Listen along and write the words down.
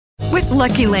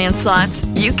Lucky Land Slots,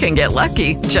 you can get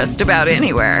lucky just about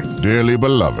anywhere. Dearly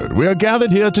beloved, we are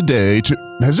gathered here today to...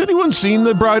 Has anyone seen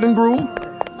the bride and groom?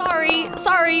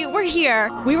 Sorry, we're here.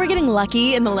 We were getting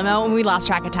lucky in the limo and we lost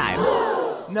track of time.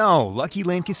 No, Lucky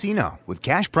Land Casino, with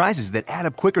cash prizes that add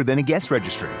up quicker than a guest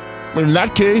registry. In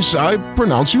that case, I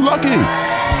pronounce you lucky.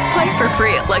 Play for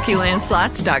free at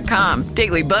LuckyLandSlots.com.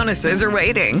 Daily bonuses are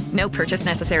waiting. No purchase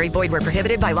necessary. Void where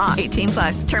prohibited by law.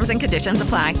 18+. Terms and conditions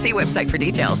apply. See website for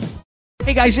details.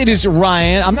 Hey guys, it is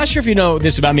Ryan. I'm not sure if you know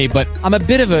this about me, but I'm a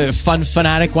bit of a fun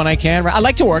fanatic when I can. I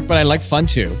like to work, but I like fun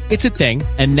too. It's a thing.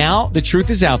 And now the truth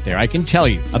is out there. I can tell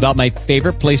you about my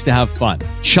favorite place to have fun.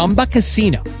 Chumba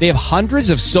Casino. They have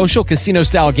hundreds of social casino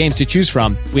style games to choose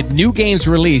from with new games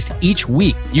released each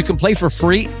week. You can play for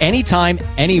free anytime,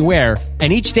 anywhere.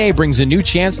 And each day brings a new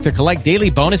chance to collect daily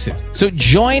bonuses. So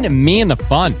join me in the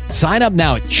fun. Sign up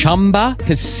now at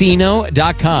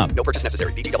ChumbaCasino.com. No purchase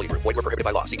necessary. VGW Group. Void where prohibited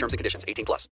by law. See terms and conditions.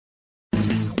 18+.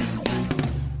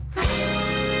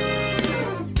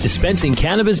 Dispensing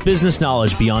cannabis business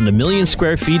knowledge beyond 1 million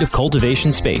square feet of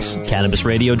cultivation space.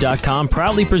 CannabisRadio.com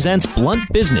proudly presents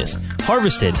Blunt Business,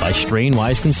 harvested by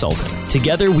Strainwise Consulting.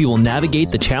 Together, we will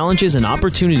navigate the challenges and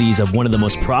opportunities of one of the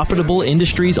most profitable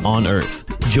industries on earth.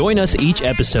 Join us each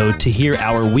episode to hear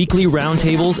our weekly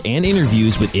roundtables and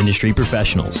interviews with industry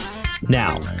professionals.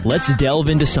 Now, let's delve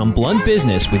into some blunt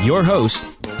business with your host.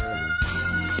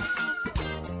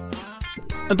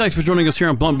 And thanks for joining us here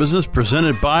on Blunt Business,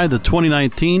 presented by the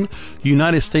 2019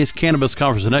 United States Cannabis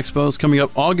Conference and Expos, coming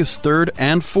up August 3rd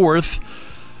and 4th.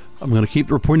 I'm going to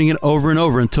keep reporting it over and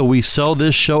over until we sell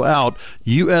this show out.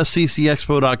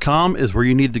 USCCExpo.com is where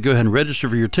you need to go ahead and register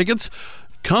for your tickets.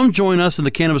 Come join us in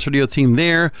the Cannabis Radio team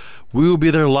there. We will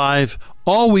be there live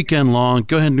all weekend long.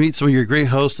 Go ahead and meet some of your great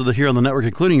hosts of the here on the network,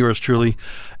 including yours truly.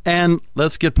 And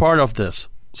let's get part of this.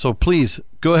 So please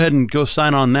go ahead and go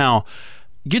sign on now.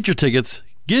 Get your tickets.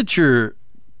 Get your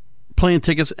plane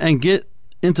tickets and get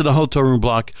into the hotel room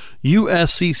block,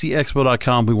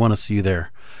 USCCExpo.com. We want to see you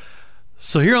there.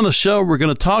 So here on the show, we're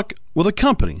going to talk with a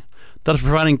company that is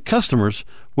providing customers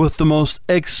with the most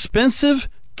expensive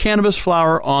cannabis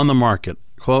flower on the market,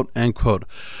 quote, end quote.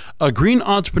 A Green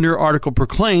Entrepreneur article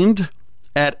proclaimed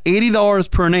at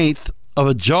 $80 per eighth of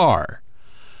a jar.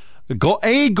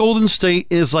 A Golden State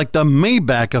is like the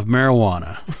Maybach of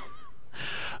marijuana.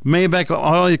 Maybach,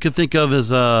 all you can think of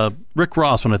is Rick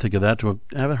Ross when I think of that.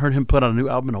 I haven't heard him put out a new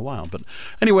album in a while. But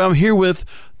anyway, I'm here with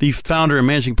the founder and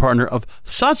managing partner of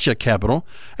Satya Capital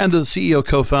and the CEO,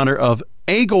 co-founder of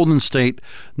A Golden State,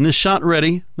 Nishant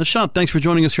Reddy. Nishant, thanks for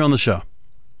joining us here on the show.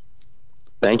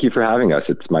 Thank you for having us.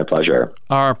 It's my pleasure.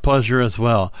 Our pleasure as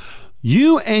well.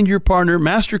 You and your partner,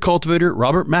 master cultivator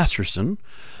Robert Masterson,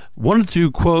 wanted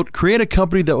to, quote, create a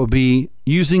company that would be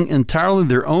using entirely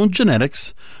their own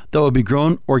genetics, that would be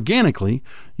grown organically,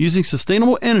 using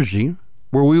sustainable energy,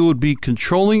 where we would be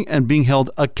controlling and being held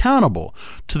accountable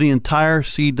to the entire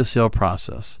seed to sale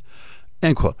process,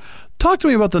 end quote. Talk to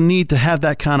me about the need to have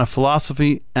that kind of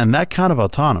philosophy and that kind of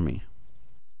autonomy.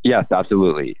 Yes,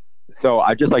 absolutely. So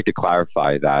I'd just like to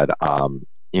clarify that,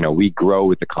 we grow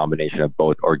with the combination of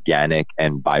both organic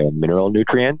and biomineral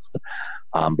nutrients.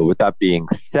 But with that being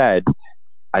said,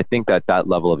 I think that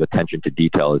level of attention to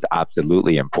detail is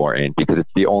absolutely important because it's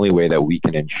the only way that we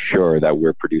can ensure that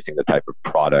we're producing the type of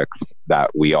products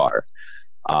that we are.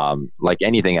 Like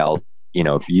anything else,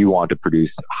 if you want to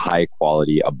produce high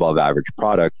quality, above average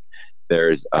products,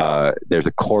 there's a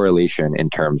correlation in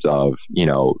terms of,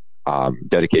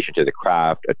 dedication to the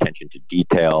craft, attention to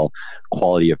detail,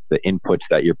 quality of the inputs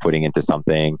that you're putting into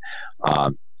something,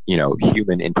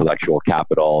 human intellectual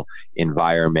capital,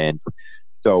 environment.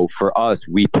 So for us,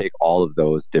 we take all of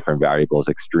those different variables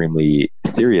extremely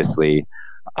seriously.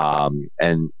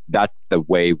 And that's the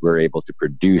way we're able to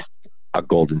produce a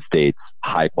Golden State's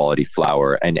high quality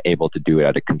flower and able to do it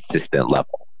at a consistent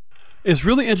level. It's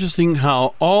really interesting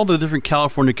how all the different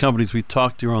California companies we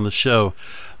talked to on the show,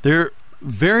 they're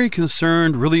very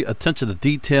concerned, really attention to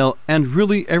detail, and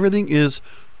really everything is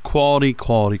quality,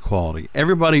 quality, quality.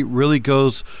 Everybody really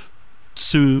goes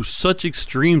to such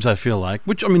extremes, I feel like,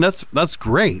 which, that's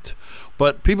great.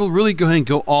 But people really go ahead and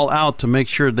go all out to make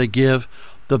sure they give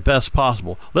the best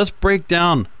possible. Let's break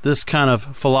down this kind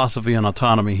of philosophy and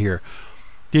autonomy here.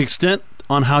 The extent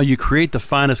on how you create the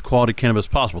finest quality cannabis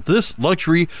possible. This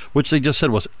luxury, which they just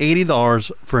said was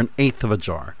 $80 for an eighth of a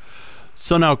jar.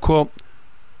 So now, quote,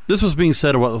 this was being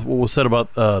said about what was said about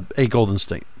A Golden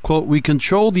State. Quote, we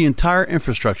control the entire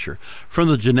infrastructure from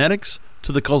the genetics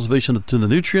to the cultivation to the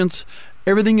nutrients.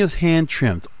 Everything is hand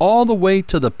trimmed all the way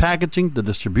to the packaging, the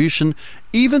distribution,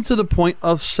 even to the point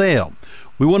of sale.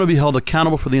 We want to be held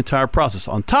accountable for the entire process.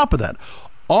 On top of that,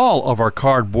 All of our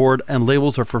cardboard and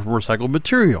labels are from recycled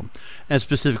material and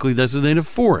specifically designated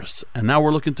forests. And now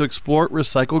we're looking to explore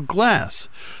recycled glass.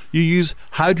 You use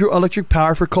hydroelectric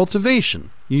power for cultivation.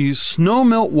 You use snow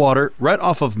melt water right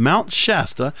off of Mount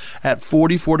Shasta at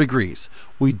 44 degrees.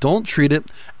 We don't treat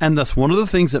it, and that's one of the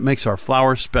things that makes our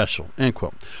flower special. End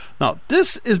quote. Now,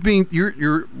 this is being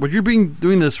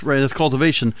doing this right, this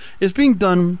cultivation is being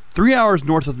done 3 hours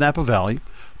north of Napa Valley,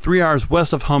 3 hours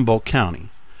west of Humboldt County.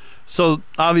 So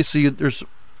obviously, there's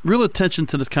real attention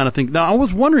to this kind of thing. Now, I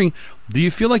was wondering, do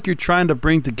you feel like you're trying to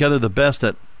bring together the best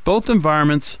at both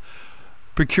environments,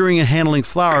 procuring and handling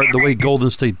flower the way Golden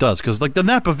State does? Because like the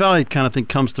Napa Valley kind of thing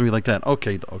comes to me like that.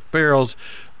 Okay, the oak barrels,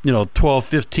 12,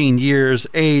 15 years,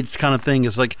 age kind of thing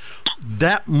is like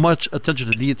that much attention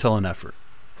to detail and effort.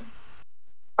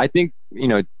 I think,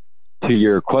 to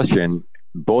your question,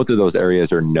 both of those areas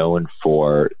are known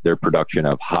for their production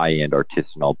of high-end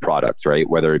artisanal products, right?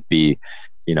 Whether it be,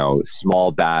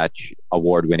 small batch,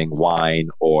 award-winning wine,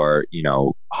 or,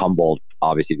 Humboldt,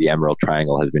 obviously the Emerald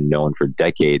Triangle has been known for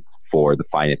decades for the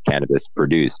finest cannabis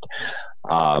produced.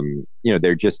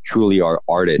 There just truly are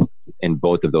artists in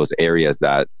both of those areas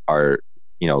that are,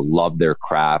 love their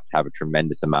craft, have a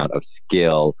tremendous amount of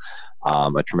skill,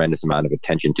 a tremendous amount of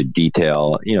attention to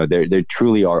detail. They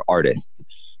truly are artists.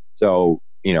 So,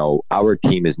 our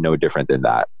team is no different than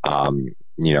that.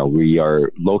 We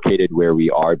are located where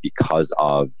we are because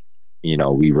of,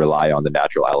 we rely on the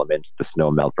natural elements, the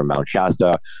snow melt from Mount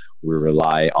Shasta. We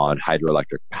rely on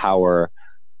hydroelectric power,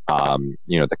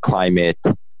 the climate,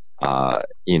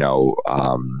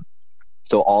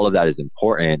 so all of that is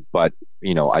important. But,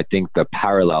 I think the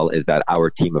parallel is that our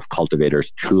team of cultivators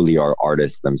truly are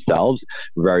artists themselves,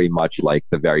 very much like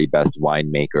the very best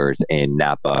winemakers in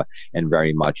Napa and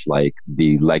very much like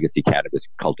the legacy cannabis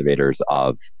cultivators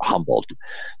of Humboldt.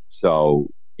 So,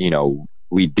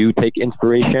 we do take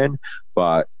inspiration,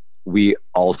 but we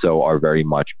also are very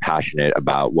much passionate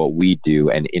about what we do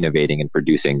and innovating and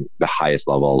producing the highest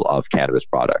level of cannabis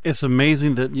product. It's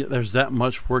amazing that there's that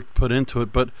much work put into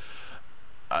it, but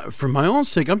for my own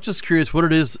sake, I'm just curious what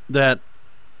it is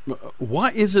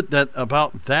why is it that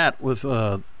about that with,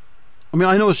 I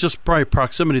know it's just probably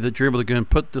proximity that you're able to go and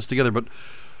put this together, but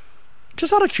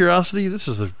just out of curiosity, this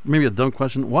is maybe a dumb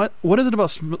question. What is it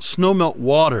about snow melt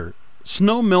water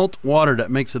that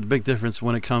makes it a big difference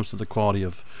when it comes to the quality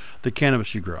of the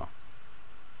cannabis you grow?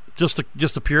 Just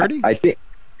the purity? I think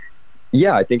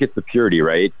it's the purity,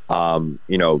 right?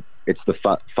 It's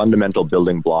the fundamental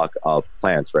building block of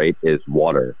plants, right? Is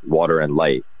water and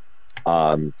light.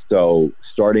 So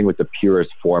starting with the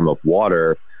purest form of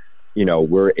water,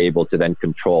 we're able to then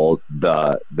control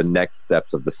the next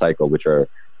steps of the cycle, which are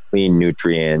clean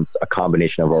nutrients, a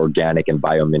combination of organic and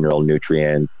biomineral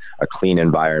nutrients, a clean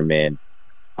environment,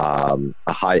 a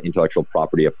high intellectual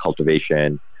property of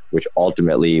cultivation, which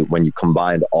ultimately, when you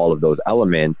combine all of those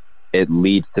elements, it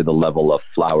leads to the level of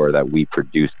flower that we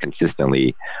produce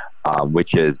consistently, which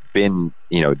has been,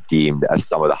 deemed as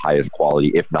some of the highest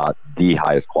quality, if not the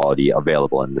highest quality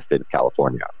available in the state of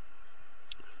California.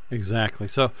 Exactly.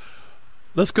 So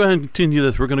let's go ahead and continue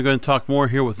this. We're going to go ahead and talk more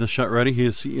here with Nishant Reddy. He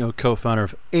is CEO, co-founder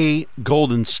of A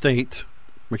Golden State.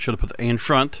 Make sure to put the A in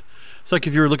front. It's like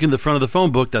if you were looking at the front of the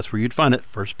phone book, that's where you'd find it,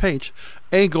 first page.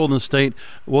 A Golden State.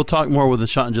 We'll talk more with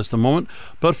Nishant in just a moment.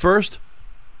 But first,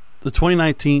 the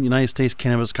 2019 United States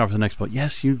Cannabis Conference and Expo.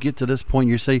 Yes, you get to this point,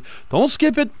 you say, don't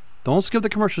skip it. Don't skip the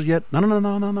commercials yet.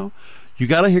 No. You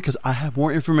got to hear, because I have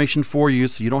more information for you,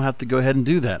 so you don't have to go ahead and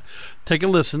do that. Take a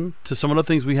listen to some of the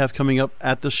things we have coming up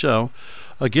at the show.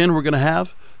 Again, we're going to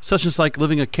have sessions like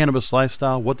living a cannabis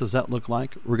lifestyle. What does that look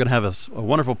like? We're going to have a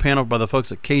wonderful panel by the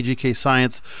folks at KGK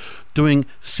Science doing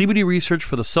CBD research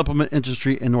for the supplement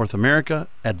industry in North America,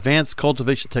 advanced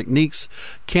cultivation techniques,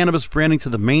 cannabis branding to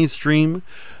the mainstream,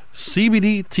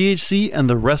 CBD, THC, and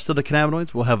the rest of the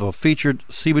cannabinoids. We'll have a featured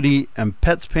CBD and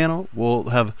pets panel. We'll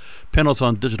have panels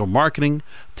on digital marketing,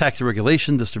 tax and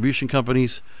regulation, distribution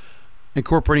companies,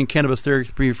 incorporating cannabis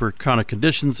therapy for chronic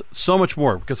conditions, so much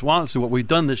more. Because honestly, what we've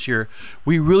done this year,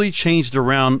 we really changed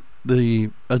around the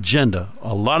agenda.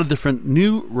 A lot of different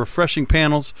new, refreshing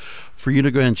panels for you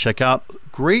to go ahead and check out.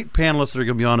 Great panelists that are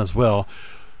going to be on as well.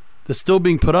 That's still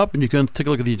being put up, and you can take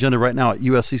a look at the agenda right now at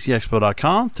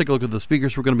usccexpo.com. Take a look at the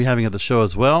speakers we're going to be having at the show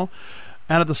as well.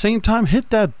 And at the same time,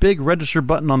 hit that big register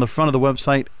button on the front of the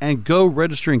website and go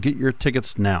register and get your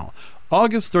tickets now.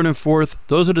 August 3rd and 4th,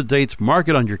 those are the dates. Mark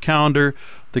it on your calendar.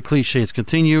 The cliches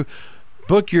continue.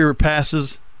 Book your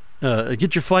passes.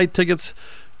 Get your flight tickets.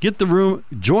 Get the room.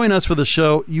 Join us for the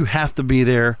show. You have to be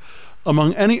there.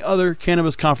 Among any other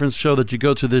cannabis conference show that you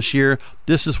go to this year,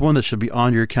 this is one that should be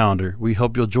on your calendar. We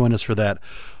hope you'll join us for that.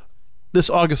 this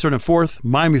August 3rd and 4th,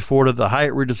 Miami, Florida, the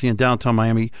Hyatt Regency in downtown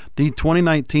Miami, the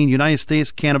 2019 United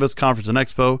States Cannabis Conference and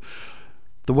Expo.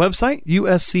 The website,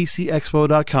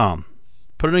 usccexpo.com.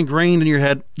 Put it ingrained in your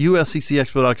head,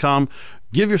 usccexpo.com.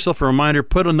 Give yourself a reminder,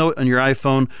 put a note on your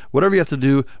iPhone, whatever you have to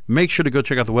do, make sure to go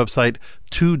check out the website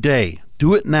today.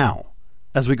 Do it now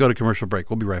as we go to commercial break.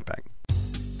 We'll be right back.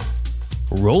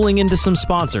 Rolling into some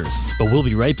sponsors, but we'll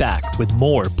be right back with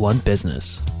more Blunt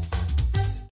Business.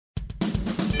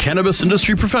 Cannabis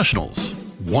industry professionals.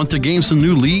 Want to gain some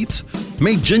new leads?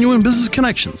 Make genuine business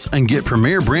connections and get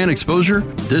premier brand exposure?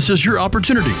 This is your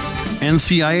opportunity.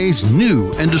 NCIA's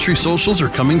new industry socials are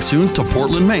coming soon to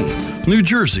Portland, Maine, New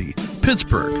Jersey,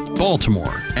 Pittsburgh,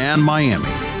 Baltimore, and Miami.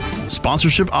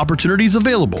 Sponsorship opportunities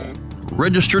available.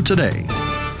 Register today.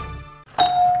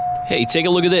 Hey, take a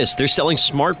look at this. They're selling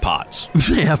smart pots.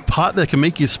 They have pot that can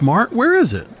make you smart? Where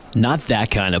is it? Not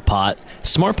that kind of pot.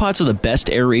 Smart pots are the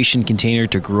best aeration container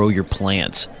to grow your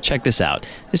plants. Check this out.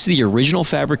 This is the original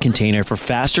fabric container for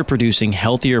faster producing,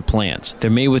 healthier plants. They're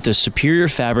made with a superior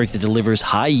fabric that delivers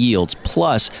high yields.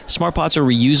 Plus, smart pots are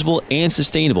reusable and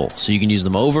sustainable, so you can use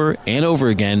them over and over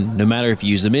again, no matter if you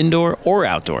use them indoor or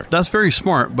outdoor. That's very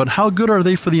smart, but how good are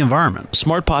they for the environment?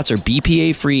 Smart pots are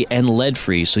BPA free and lead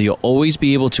free, so you'll always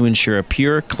be able to ensure a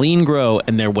pure, clean grow,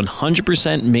 and they're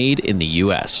 100% made in the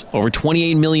U.S. Over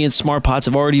 28 million smart pots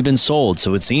have already been sold,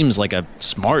 so it seems like a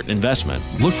smart investment.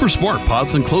 Look for smart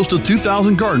pots in close to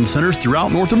 2,000 garden centers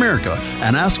throughout North America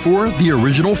and ask for the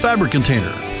original fabric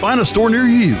container. Find a store near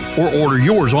you or order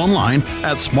yours online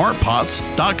at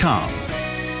smartpots.com.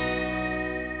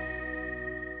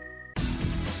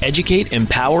 Educate,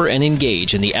 empower, and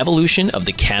engage in the evolution of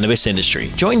the cannabis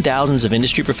industry. Join thousands of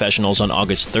industry professionals on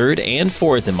August 3rd and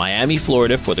 4th in Miami,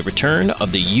 Florida for the return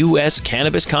of the U.S.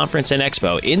 Cannabis Conference and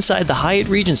Expo inside the Hyatt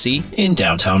Regency in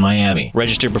downtown Miami.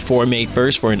 Register before May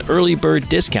 1st for an early bird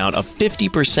discount of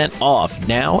 50% off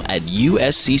now at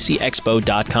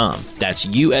usccexpo.com. That's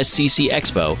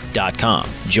usccexpo.com.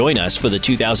 Join us for the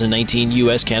 2019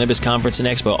 U.S. Cannabis Conference and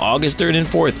Expo August 3rd and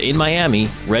 4th in Miami.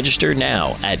 Register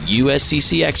now at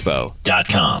usccexpo.com. I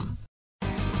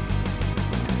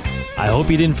hope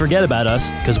you didn't forget about us,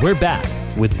 because we're back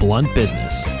with Blunt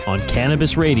Business on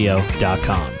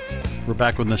cannabisradio.com. We're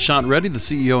back with Nishant Reddy, the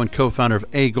CEO and co-founder of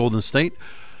A Golden State.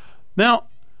 Now,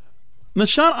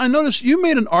 Nishant, I noticed you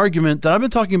made an argument that I've been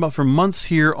talking about for months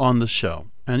here on the show.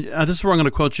 And this is where I'm going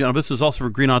to quote you. This is also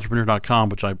for greenentrepreneur.com,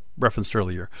 which I referenced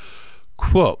earlier.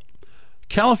 Quote,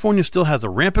 California still has a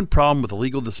rampant problem with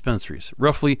illegal dispensaries.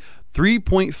 Roughly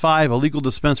 3.5 illegal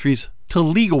dispensaries to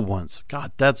legal ones.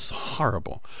 God, that's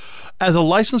horrible. As a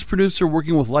licensed producer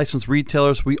working with licensed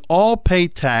retailers, we all pay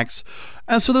tax,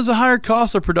 and so there's a higher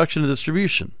cost of production and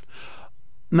distribution.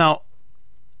 Now,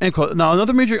 end quote. Now,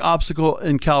 another major obstacle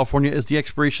in California is the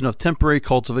expiration of temporary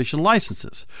cultivation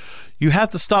licenses. You have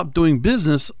to stop doing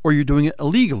business or you're doing it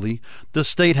illegally. The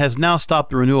state has now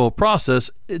stopped the renewal process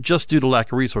just due to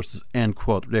lack of resources, end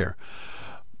quote there.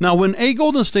 Now, when A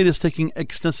Golden State is taking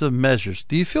extensive measures,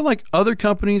 do you feel like other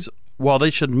companies, while they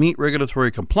should meet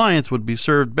regulatory compliance, would be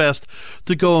served best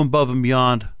to go above and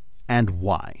beyond, and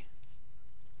why?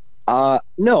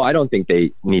 No, I don't think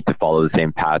they need to follow the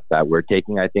same path that we're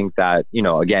taking. I think that,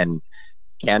 again,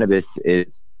 cannabis is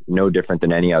no different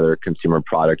than any other consumer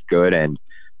product good, and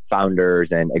founders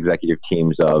and executive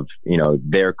teams of,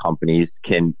 their companies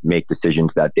can make decisions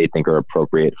that they think are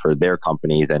appropriate for their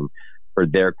companies and for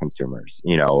their consumers.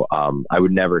 I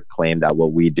would never claim that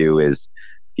what we do is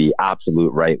the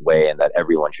absolute right way and that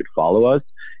everyone should follow us.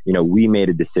 We made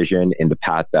a decision in the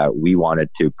path that we wanted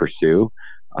to pursue.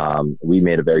 We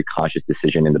made a very conscious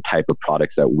decision in the type of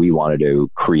products that we wanted to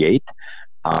create.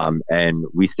 And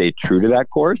we stayed true to that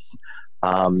course.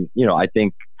 I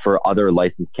think for other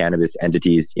licensed cannabis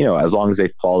entities, as long as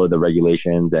they follow the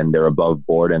regulations and they're above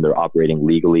board and they're operating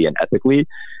legally and ethically,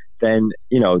 then,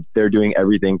 they're doing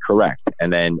everything correct.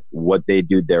 And then what they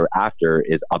do thereafter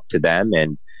is up to them.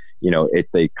 And, it's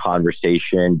a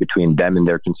conversation between them and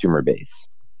their consumer base.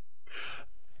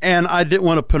 And I didn't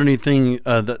want to put anything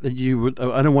that you would,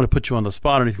 I didn't want to put you on the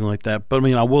spot or anything like that. But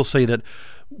I will say that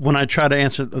when I try to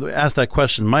ask that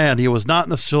question, my idea was not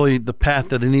necessarily the path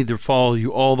that I need to follow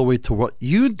you all the way to what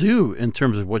you do in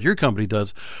terms of what your company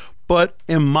does. But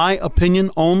in my opinion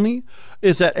only,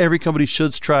 is that every company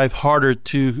should strive harder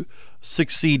to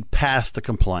succeed past the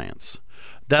compliance.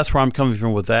 That's where I'm coming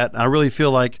from with that. I really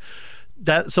feel like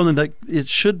that's something that it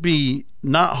should be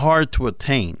not hard to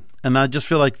attain. And I just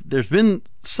feel like there's been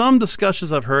some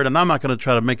discussions I've heard, and I'm not going to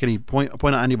try to make any point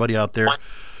out anybody out there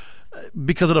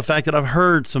because of the fact that I've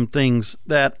heard some things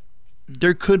that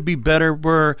there could be better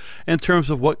were in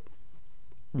terms of what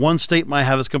one state might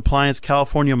have its compliance,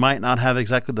 California might not have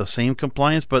exactly the same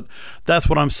compliance, but that's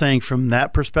what I'm saying from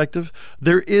that perspective.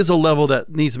 There is a level that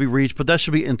needs to be reached, but that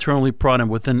should be internally brought in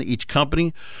within each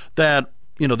company that,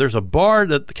 there's a bar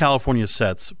that California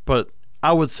sets, but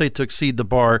I would say to exceed the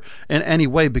bar in any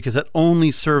way because that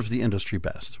only serves the industry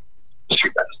best.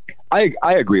 I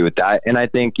agree with that. And I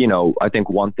think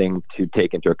one thing to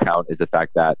take into account is the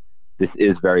fact that this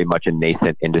is very much a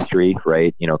nascent industry,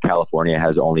 right? California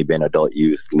has only been adult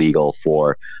use legal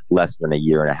for less than a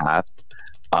year and a half.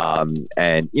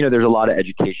 And there's a lot of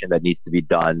education that needs to be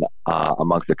done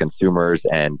amongst the consumers,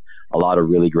 and a lot of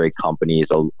really great companies,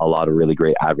 a lot of really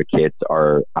great advocates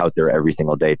are out there every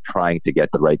single day trying to get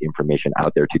the right information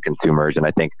out there to consumers. And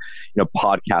I think,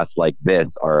 podcasts like this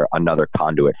are another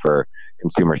conduit for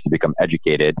consumers to become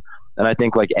educated. And I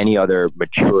think like any other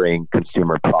maturing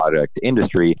consumer product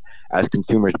industry, as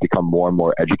consumers become more and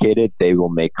more educated, they will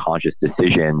make conscious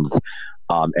decisions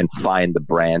and find the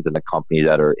brands and the companies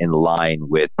that are in line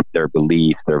with their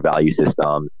beliefs, their value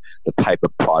systems, the type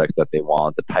of products that they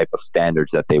want, the type of standards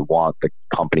that they want the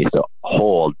companies to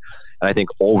hold. And I think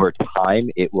over time,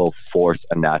 it will force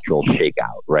a natural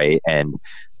shakeout, right? And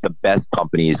the best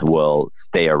companies will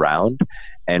stay around,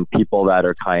 and people that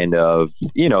are kind of,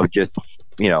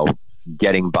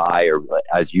 getting by, or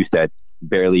as you said,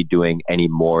 barely doing any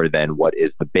more than what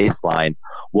is the baseline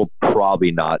will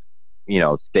probably not,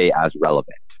 stay as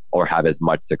relevant or have as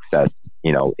much success,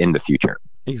 in the future.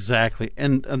 Exactly.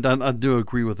 And I do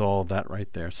agree with all of that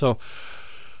right there. So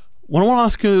what I want to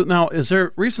ask you now is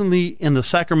there recently in the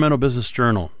Sacramento Business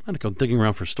Journal, I had to go digging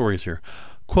around for stories here,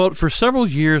 quote, for several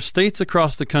years, states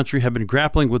across the country have been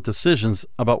grappling with decisions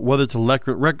about whether to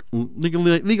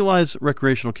legalize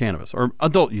recreational cannabis, or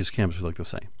adult use cannabis, we like to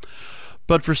say.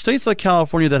 But for states like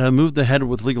California that have moved ahead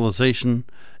with legalization,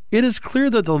 it is clear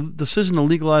that the decision to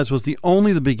legalize was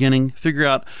only the beginning. Figure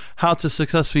out how to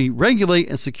successfully regulate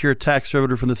and secure tax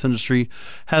revenue from this industry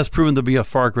has proven to be a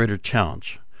far greater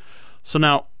challenge. So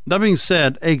now, that being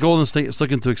said, Golden State is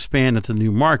looking to expand into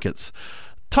new markets.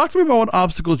 Talk to me about what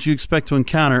obstacles you expect to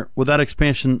encounter with that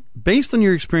expansion based on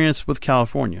your experience with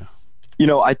California.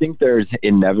 I think there's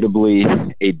inevitably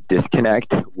a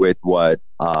disconnect with what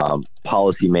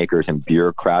policymakers and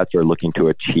bureaucrats are looking to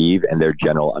achieve and their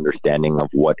general understanding of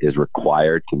what is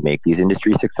required to make these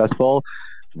industries successful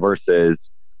versus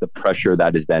the pressure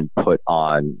that is then put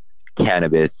on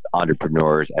cannabis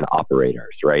entrepreneurs and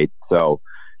operators, right? So,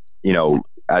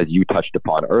 as you touched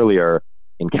upon earlier,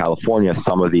 in California,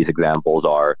 some of these examples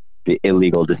are the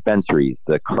illegal dispensaries,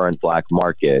 the current black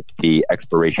market, the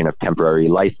expiration of temporary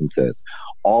licenses.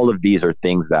 All of these are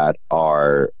things that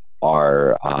are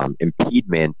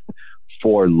impediments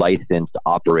for licensed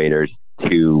operators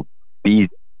to be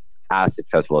as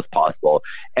successful as possible,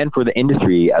 and for the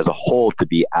industry as a whole to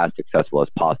be as successful as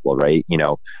possible, right?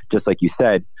 Just like you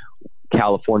said,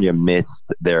 California missed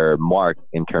their mark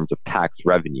in terms of tax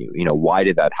revenue. Why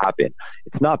did that happen?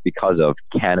 It's not because of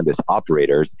cannabis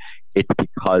operators. It's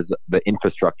because the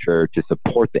infrastructure to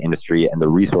support the industry and the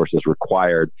resources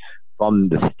required from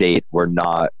the state were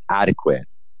not adequate.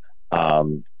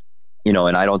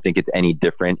 And I don't think it's any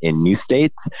different in new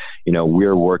states.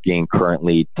 We're working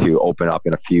currently to open up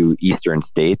in a few eastern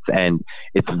states, and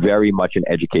it's very much an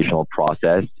educational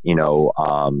process.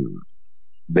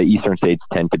 The eastern states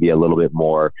tend to be a little bit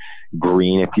more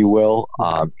green, if you will,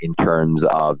 in terms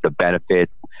of the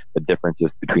benefits, the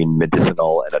differences between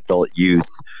medicinal and adult use.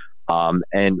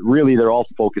 And really, they're all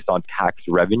focused on tax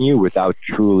revenue without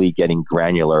truly getting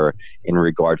granular in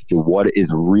regards to what is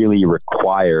really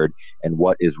required and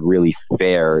what is really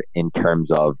fair in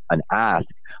terms of an ask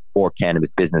for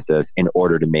cannabis businesses in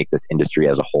order to make this industry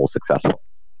as a whole successful.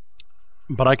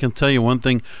 But I can tell you one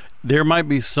thing, there might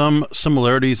be some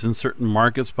similarities in certain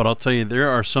markets, but I'll tell you, there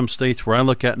are some states where I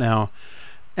look at now,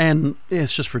 and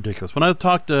it's just ridiculous. When I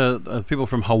talk to people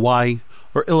from Hawaii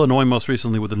or Illinois most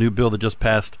recently with the new bill that just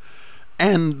passed,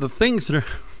 and the things that are,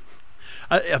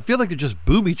 I feel like they're just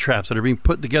booby traps that are being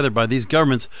put together by these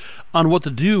governments on what to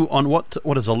do, on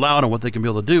what is allowed and what they can be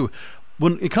able to do.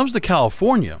 When it comes to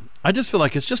California, I just feel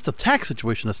like it's just a tax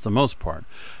situation that's the most part.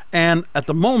 And at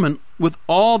the moment, with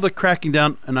all the cracking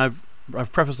down, and I've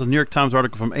prefaced the New York Times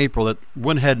article from April that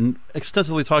went ahead and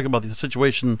extensively talked about the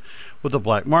situation with the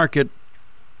black market,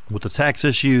 with the tax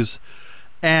issues,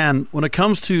 and when it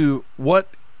comes to what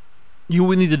you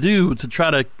would need to do to try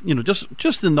to,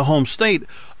 just in the home state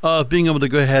of being able to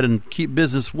go ahead and keep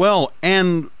business well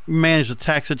and manage the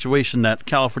tax situation that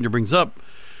California brings up,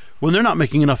 when they're not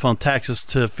making enough on taxes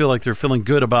to feel like they're feeling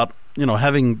good about,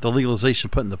 having the legalization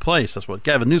put into place. That's what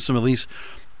Gavin Newsom, at least,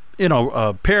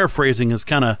 paraphrasing,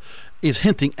 is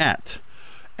hinting at.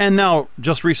 And now,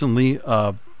 just recently,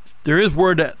 there is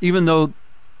word that even though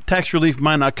tax relief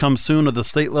might not come soon at the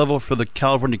state level for the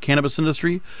California cannabis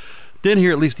industry, did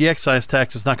hear at least the excise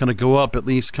tax is not going to go up, at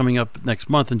least coming up next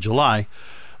month in July.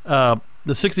 The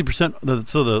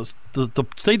 60%, the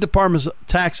State Department's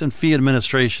Tax and Fee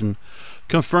Administration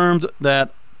confirmed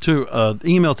that to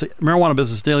email to Marijuana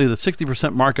Business Daily, the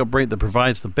 60% markup rate that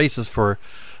provides the basis for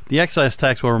the excise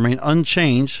tax will remain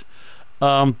unchanged.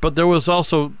 But there was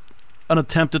also an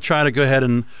attempt to try to go ahead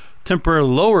and temporarily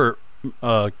lower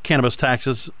cannabis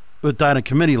taxes. It died in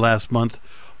committee last month.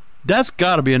 That's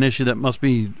got to be an issue that must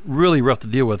be really rough to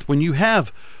deal with. When you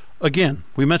have, again,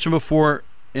 we mentioned before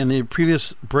in the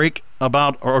previous break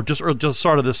about, or just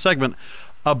started this segment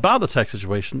about the tax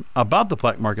situation, about the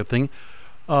black market thing.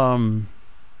 I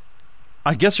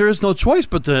guess there is no choice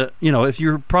but to, if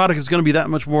your product is going to be that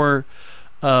much more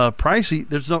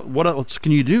pricey, what else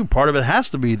can you do? Part of it has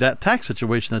to be that tax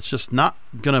situation that's just not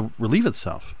going to relieve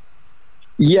itself.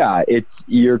 Yeah,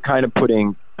 you're kind of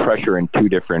putting pressure in two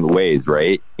different ways,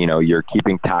 right? You're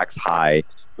keeping tax high,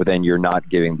 but then you're not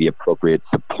giving the appropriate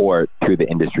support to the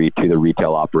industry, to the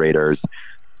retail operators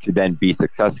to then be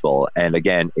successful. And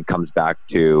again, it comes back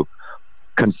to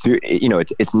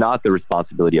it's not the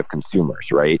responsibility of consumers,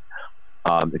 right?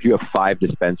 If you have 5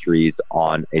 dispensaries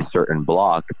on a certain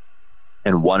block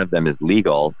and one of them is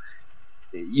legal,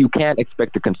 you can't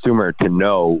expect the consumer to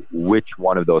know which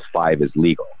one of those 5 is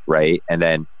legal, right? And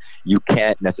then you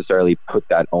can't necessarily put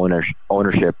that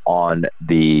ownership on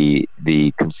the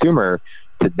consumer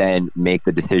to then make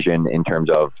the decision in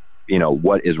terms of,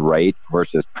 what is right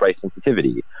versus price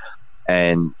sensitivity.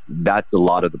 And that's a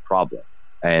lot of the problem.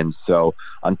 And so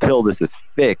until this is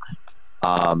fixed,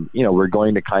 we're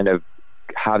going to kind of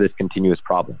have this continuous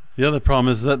problem. The other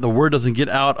problem is that the word doesn't get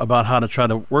out about how to try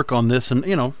to work on this. And,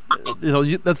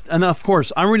 and of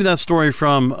course, I'm reading that story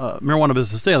from Marijuana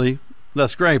Business Daily.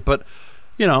 That's great. But,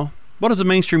 what does the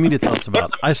mainstream media tell us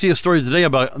about? I see a story today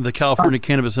about the California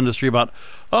cannabis industry about,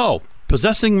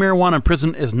 possessing marijuana in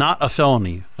prison is not a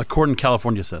felony, a court in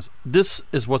California says. This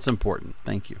is what's important.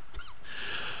 Thank you.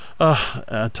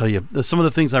 I tell you, some of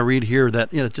the things I read here that,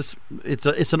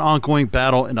 it's an ongoing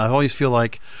battle. And I always feel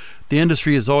like the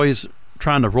industry is always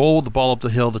trying to roll the ball up the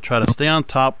hill to try to stay on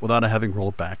top without having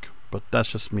rolled back. But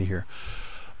that's just me here.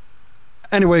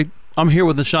 Anyway, I'm here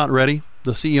with Nishant Reddy,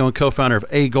 the CEO and co-founder of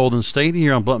A Golden State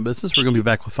here on Blunt Business. We're going to be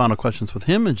back with final questions with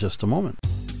him in just a moment.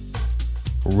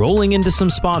 Rolling into some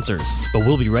sponsors, but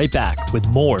we'll be right back with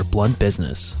more Blunt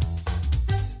Business.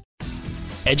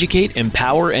 Educate,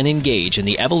 empower, and engage in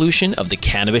the evolution of the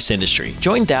cannabis industry.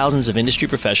 Join thousands of industry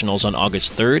professionals on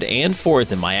August 3rd and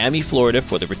 4th in Miami, Florida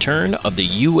for the return of the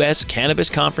U.S.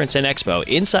 Cannabis Conference and Expo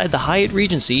inside the Hyatt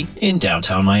Regency in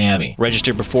downtown Miami.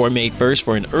 Register before May 1st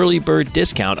for an early bird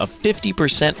discount of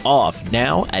 50% off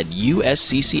now at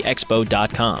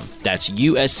usccexpo.com. That's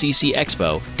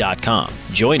usccexpo.com.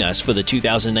 Join us for the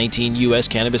 2019 U.S.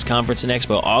 Cannabis Conference and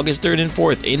Expo August 3rd and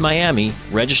 4th in Miami.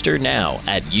 Register now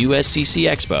at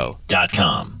usccexpo.com.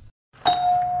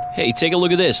 Hey, take a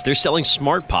look at this. They're selling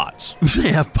smart pots. They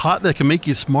have pot that can make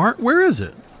you smart? Where is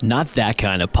it? Not that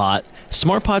kind of pot.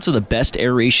 Smart pots are the best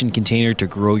aeration container to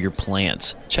grow your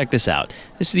plants. Check this out.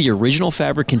 This is the original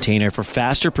fabric container for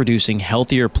faster producing,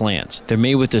 healthier plants. They're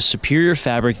made with a superior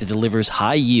fabric that delivers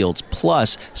high yields.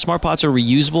 Plus, smart pots are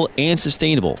reusable and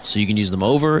sustainable, so you can use them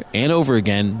over and over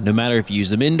again, no matter if you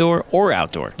use them indoor or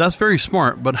outdoor. That's very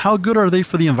smart, but how good are they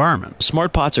for the environment?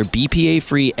 Smart pots are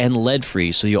BPA-free and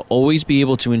lead-free, so you'll always be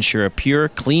able to ensure a pure,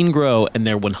 clean grow, and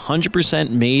they're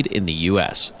 100% made in the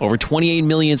U.S. Over 28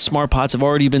 million smart pots have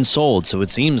already been sold, so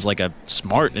it seems like a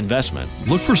smart investment.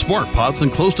 Look for smart pots in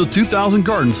close to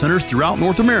 2,000 garden centers throughout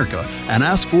North America and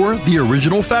ask for the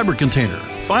original fabric container.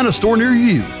 Find a store near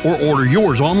you or order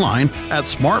yours online at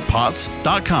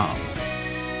smartpots.com.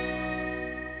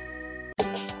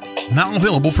 Now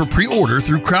available for pre-order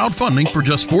through crowdfunding for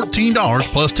just $14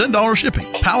 plus $10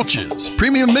 shipping. Pouches,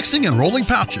 premium mixing and rolling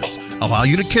pouches allow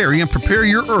you to carry and prepare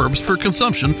your herbs for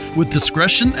consumption with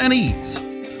discretion and ease.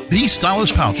 These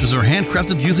stylish pouches are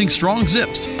handcrafted using strong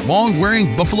zips,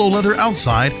 long-wearing buffalo leather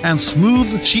outside, and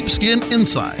smooth sheepskin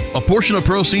inside. A portion of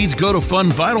proceeds go to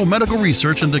fund vital medical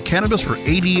research into cannabis for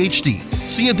ADHD.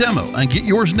 See a demo and get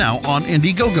yours now on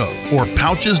Indiegogo or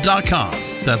pouches.com.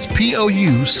 That's POUCHZ.com.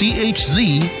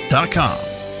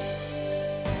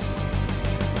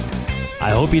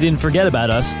 I hope you didn't forget about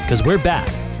us, because we're back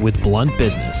with Blunt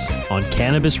Business on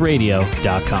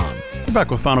cannabisradio.com. We're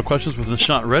back with final questions with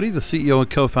Nishant Reddy, the CEO and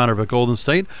co-founder of A Golden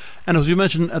State. And as we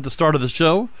mentioned at the start of the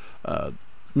show,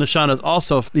 Nishant is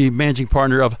also the managing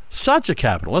partner of Satya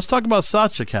Capital. Let's talk about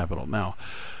Satya Capital now.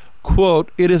 quote,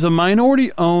 "It is a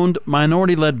minority-owned,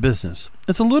 minority-led business.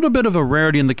 It's a little bit of a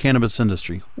rarity in the cannabis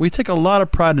industry. We take a lot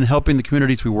of pride in helping the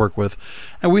communities we work with,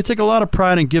 and we take a lot of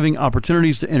pride in giving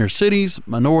opportunities to inner cities,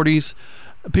 minorities,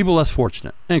 people less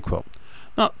fortunate," end quote.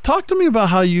 Now, talk to me about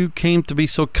how you came to be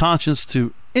so conscious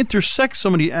to intersect so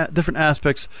many different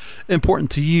aspects important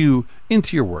to you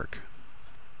into your work.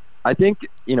 I think,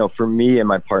 for me and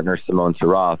my partner, Simone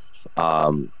Saraf,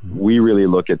 we really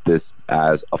look at this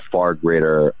as a far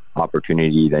greater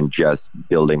opportunity than just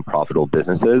building profitable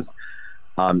businesses.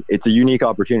 It's a unique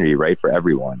opportunity, right, for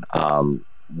everyone.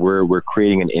 We're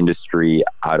creating an industry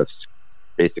out of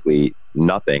basically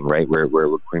nothing, right?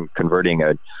 We're converting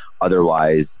an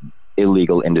otherwise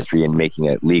illegal industry and making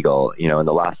it legal. And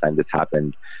the last time this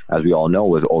happened, as we all know,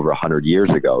 was over 100 years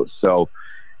ago. So,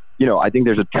 I think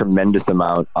there's a tremendous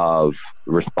amount of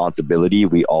responsibility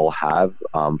we all have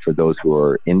for those who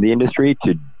are in the industry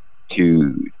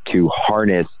to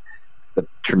harness the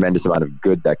tremendous amount of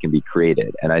good that can be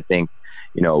created. And I think,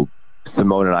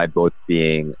 Simone and I both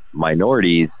being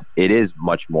minorities, it is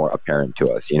much more apparent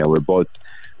to us. We're both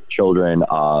children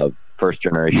of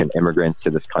first-generation immigrants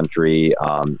to this country.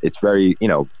 It's very,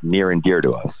 near and dear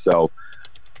to us. So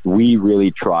we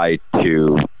really try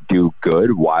to do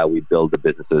good while we build the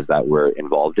businesses that we're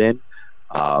involved in.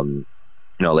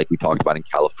 Like we talked about in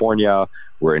California,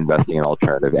 we're investing in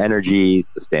alternative energy,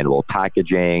 sustainable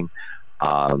packaging,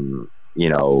 hiring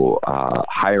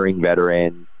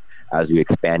veterans. As we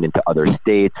expand into other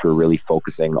states, we're really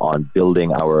focusing on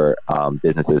building our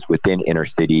businesses within inner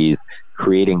cities,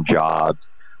 creating jobs,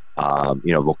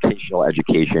 vocational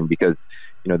education, because,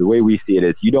 the way we see it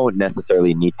is you don't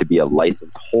necessarily need to be a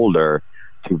license holder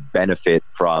to benefit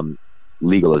from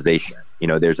legalization.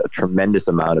 There's a tremendous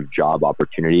amount of job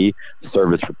opportunity,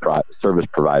 service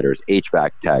providers,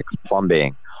 HVAC techs,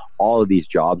 plumbing, all of these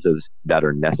jobs that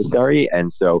are necessary.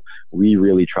 And so we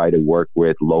really try to work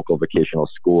with local vocational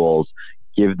schools,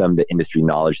 give them the industry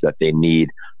knowledge that they need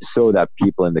so that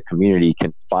people in the community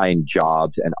can find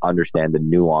jobs and understand the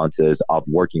nuances of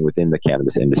working within the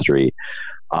cannabis industry.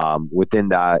 Within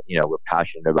that, we're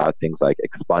passionate about things like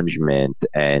expungement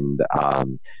and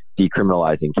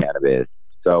decriminalizing cannabis.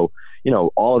 So,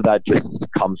 all of that just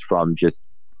comes from just,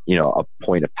 a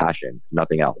point of passion,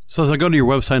 nothing else. So as I go to your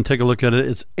website and take a look at it,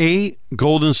 it's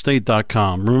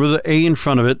agoldenState.com. Remember the A in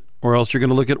front of it, or else you're going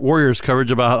to look at Warriors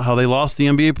coverage about how they lost the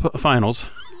NBA Finals.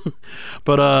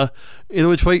 But either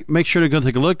which way, make sure to go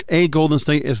take a look. A Golden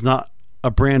State is not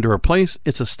a brand or a place,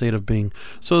 it's a state of being.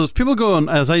 So as people go on,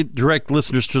 as I direct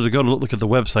listeners to go to look at the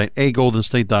website,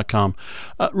 agoldenState.com,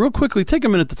 real quickly, take a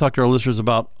minute to talk to our listeners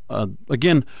about,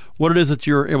 again, what it is that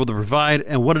you're able to provide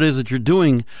and what it is that you're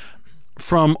doing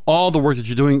from all the work that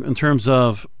you're doing in terms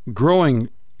of growing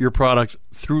your product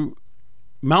through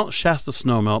Mount Shasta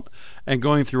snowmelt and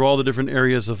going through all the different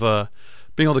areas of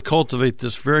being able to cultivate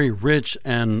this very rich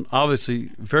and obviously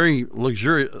very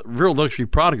real luxury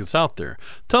product that's out there.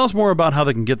 Tell us more about how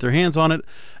they can get their hands on it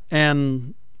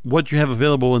and what you have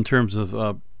available in terms of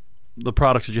the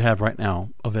products that you have right now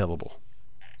available.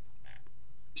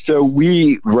 So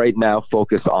we right now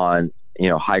focus on,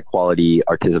 high quality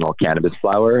artisanal cannabis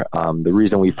flower. The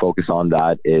reason we focus on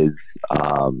that is,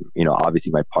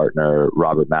 obviously my partner,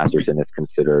 Robert Masterson, is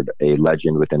considered a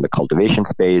legend within the cultivation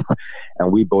space.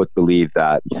 And we both believe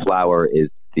that flower is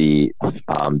the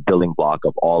building block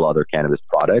of all other cannabis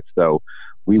products. So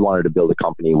we wanted to build a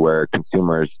company where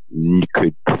consumers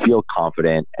could feel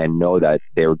confident and know that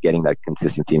they were getting that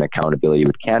consistency and accountability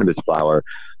with cannabis flower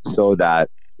so that,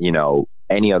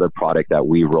 any other product that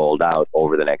we rolled out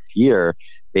over the next year,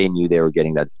 they knew they were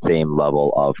getting that same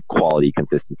level of quality,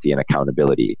 consistency, and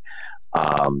accountability.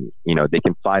 They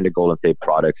can find a Golden State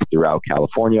products throughout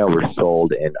California. We're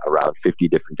sold in around 50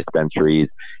 different dispensaries,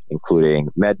 including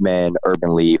MedMen,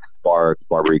 Urban Leaf, Spark,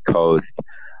 Barbary Coast,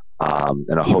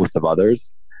 and a host of others.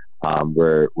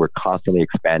 We're constantly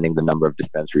expanding the number of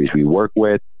dispensaries we work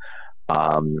with.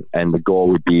 And the goal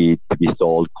would be to be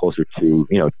sold closer to,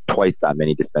 twice that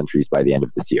many dispensaries by the end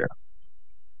of this year.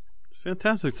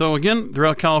 Fantastic. So again,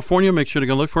 throughout California, make sure to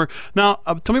go look for it. Now,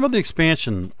 tell me about the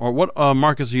expansion, or what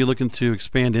markets are you looking to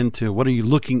expand into? What are you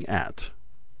looking at?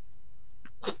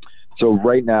 So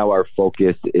right now, our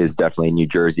focus is definitely New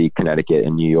Jersey, Connecticut,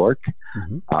 and New York.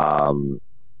 Mm-hmm.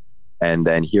 And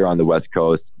then here on the West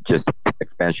Coast, just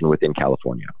expansion within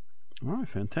California. All right,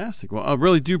 fantastic. Well, I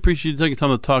really do appreciate you taking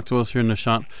time to talk to us here,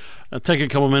 Nishant. Take a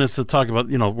couple minutes to talk about,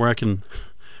 where I can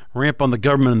ramp on the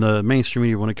government and the mainstream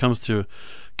media when it comes to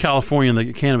California and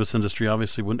the cannabis industry.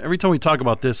 Obviously, every time we talk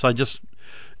about this, it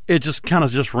it just kind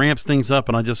of just ramps things up,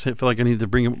 and I just feel like I need to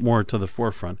bring it more to the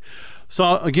forefront.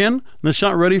 So again,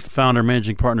 Nishant Reddy, founder,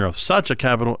 managing partner of Satya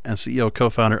Capital, and CEO,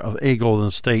 co-founder of A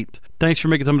Golden State. Thanks for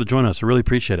making time to join us. I really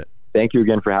appreciate it. Thank you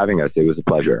again for having us. It was a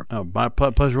pleasure. My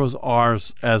pleasure was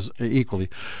ours as equally.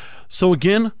 So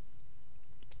again,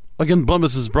 Blunt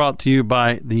Business is brought to you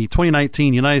by the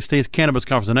 2019 United States Cannabis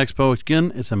Conference and Expo.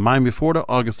 Again, it's in Miami, Florida,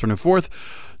 August 3rd and 4th.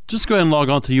 Just go ahead and log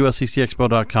on to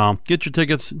usccexpo.com. Get your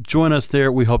tickets. Join us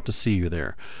there. We hope to see you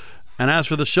there. And as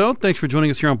for the show, thanks for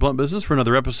joining us here on Blunt Business for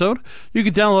another episode. You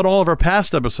can download all of our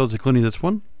past episodes, including this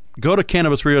one. Go to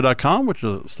cannabisradio.com, which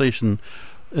is a station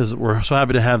we're so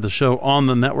happy to have the show on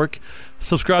the network.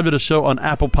 Subscribe to the show on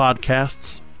Apple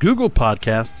Podcasts, Google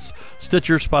Podcasts,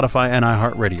 Stitcher, Spotify, and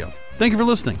iHeartRadio. Thank you for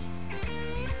listening.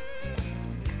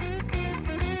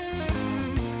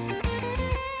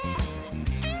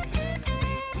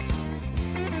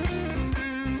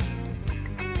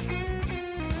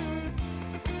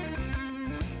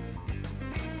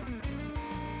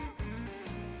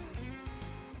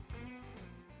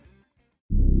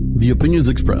 The opinions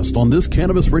expressed on this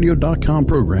CannabisRadio.com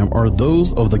program are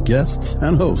those of the guests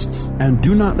and hosts and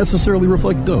do not necessarily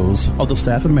reflect those of the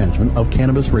staff and management of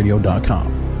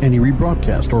CannabisRadio.com. Any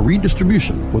rebroadcast or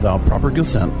redistribution without proper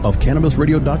consent of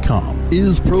CannabisRadio.com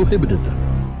is prohibited.